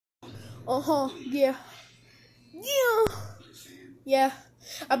Yeah. Yeah. Yeah.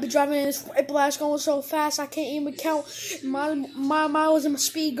 I've been driving in this whiplash going so fast I can't even count my miles and my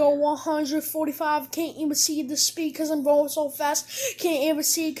speed go 145. Can't even see the speed because I'm going so fast. Can't even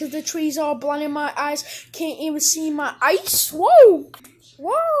see because the trees are blinding my eyes. Can't even see my ice. Whoa!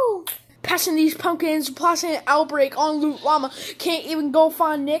 Whoa! Passing these pumpkins, passing an outbreak on Loot Llama. Can't even go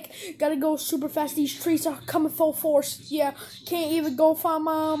find Nick. Gotta go super fast. These trees are coming full force. Yeah, can't even go find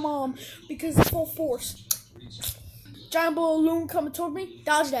my mom because it's full force. Giant balloon coming toward me.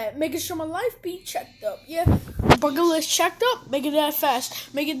 Dodge that. Making sure my life be checked up. Yeah. Bucket list checked up. Make it that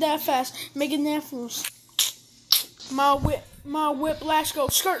fast. Make it that fast. Make it that fast. My whiplash go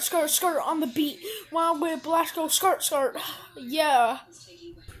skirt, skirt, skirt on the beat. My whiplash go skirt, skirt. Yeah.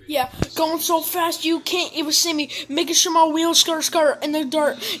 Yeah, going so fast you can't even see me. Making sure my wheels skirt, skirt in the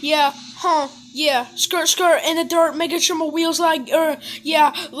dirt. Yeah, yeah, skirt, skirt in the dirt. Making sure my wheels like,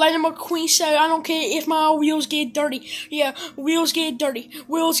 yeah, like my queen said, I don't care if my wheels get dirty. Yeah, wheels get dirty.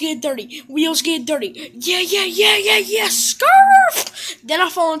 Wheels get dirty. Wheels get dirty. Yeah, skirt. Then I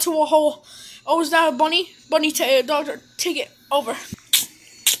fall into a hole. Oh, is that a bunny? Bunny tail, doctor, take it over.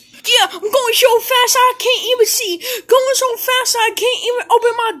 Yeah, I'm going so fast I can't even see. Going so fast I can't even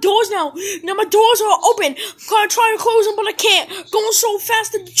open my doors now. Now my doors are open. I'm trying to close them, but I can't. Going so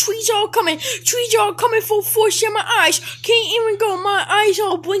fast that the trees are coming. Trees are coming full force in my eyes. Can't even go. My eyes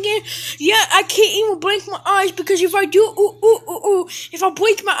are blinking. Yeah, I can't even blink my eyes because if I do, if I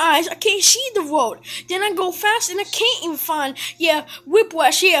blink my eyes, I can't see the road. Then I go fast and I can't even find. Yeah,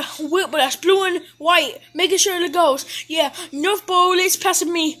 whiplash. Yeah, whiplash. Blue and white. Making sure it goes. Yeah, North Bullets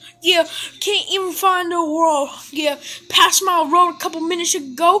passing me. Yeah, can't even find the road. Yeah, passed my road a couple minutes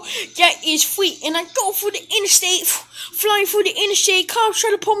ago. That is free. And I go for the interstate. Flying through the interstate. Cops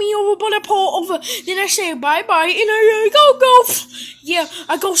try to pull me over, but I pull over. Then I say bye-bye. And I go. Yeah,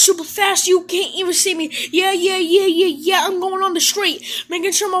 I go super fast. You can't even see me. Yeah. I'm going on the street.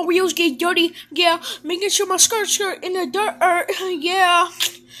 Making sure my wheels get dirty. Yeah, making sure my skirt in the dirt.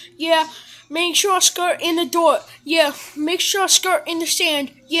 Yeah. Make sure I skirt in the door. Yeah. Make sure I skirt in the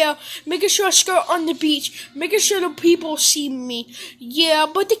sand. Yeah. Making sure I skirt on the beach. Making sure the people see me. Yeah,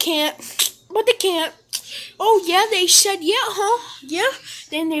 but they can't. Oh, yeah, they said, yeah, huh? Yeah.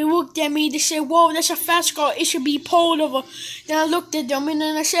 Then they looked at me. They said, whoa, that's a fast car. It should be pulled over. Then I looked at them and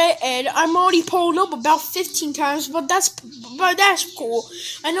then I said, Ed, I'm already pulled over about 15 times, but that's cool.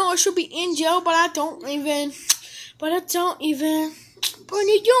 I know I should be in jail, but I don't even. But I don't even,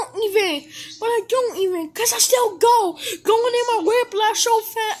 cause I still go. Going in my whiplash so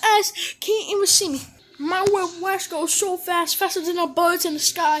fast, can't even see me. My whiplash goes so fast, faster than the birds in the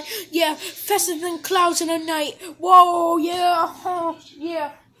sky. Yeah, faster than clouds in the night. Whoa, yeah,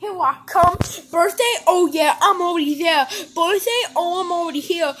 yeah. Here I come. Birthday? Oh yeah, I'm already there. Birthday? Oh, I'm already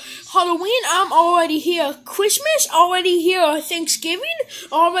here. Halloween? I'm already here. Christmas? Already here. Thanksgiving?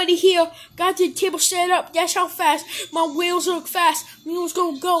 Already here. Got the table set up. That's how fast. My wheels look fast. Wheels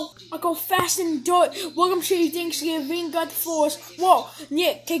go. I go fast and do it. Welcome to Thanksgiving. Got the floors. Whoa,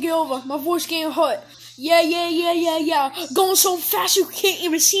 Nick, take it over. My voice getting hurt. Yeah. Going so fast you can't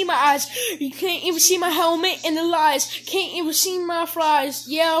even see my eyes. You can't even see my helmet and the lights. Can't even see my flies.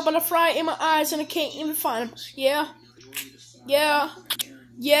 Yeah, but I fly in my eyes and I can't even find them. Yeah.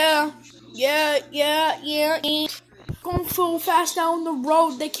 Going so fast down the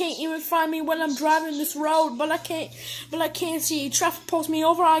road, they can't even find me when I'm driving this road. But I can't see. Traffic pulls me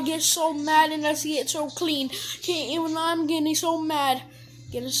over, I get so mad and I see it so clean. Can't even, I'm getting so mad.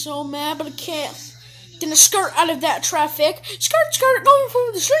 But I can't. Then I skirt out of that traffic. Skirt, going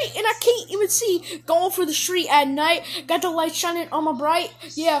through the street, and I can't even see. Going through the street at night. Got the light shining on my bright.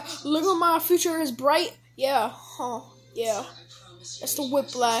 Yeah, look at my future is bright. Yeah, yeah. That's the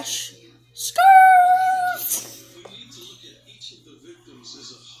whiplash. Skirt!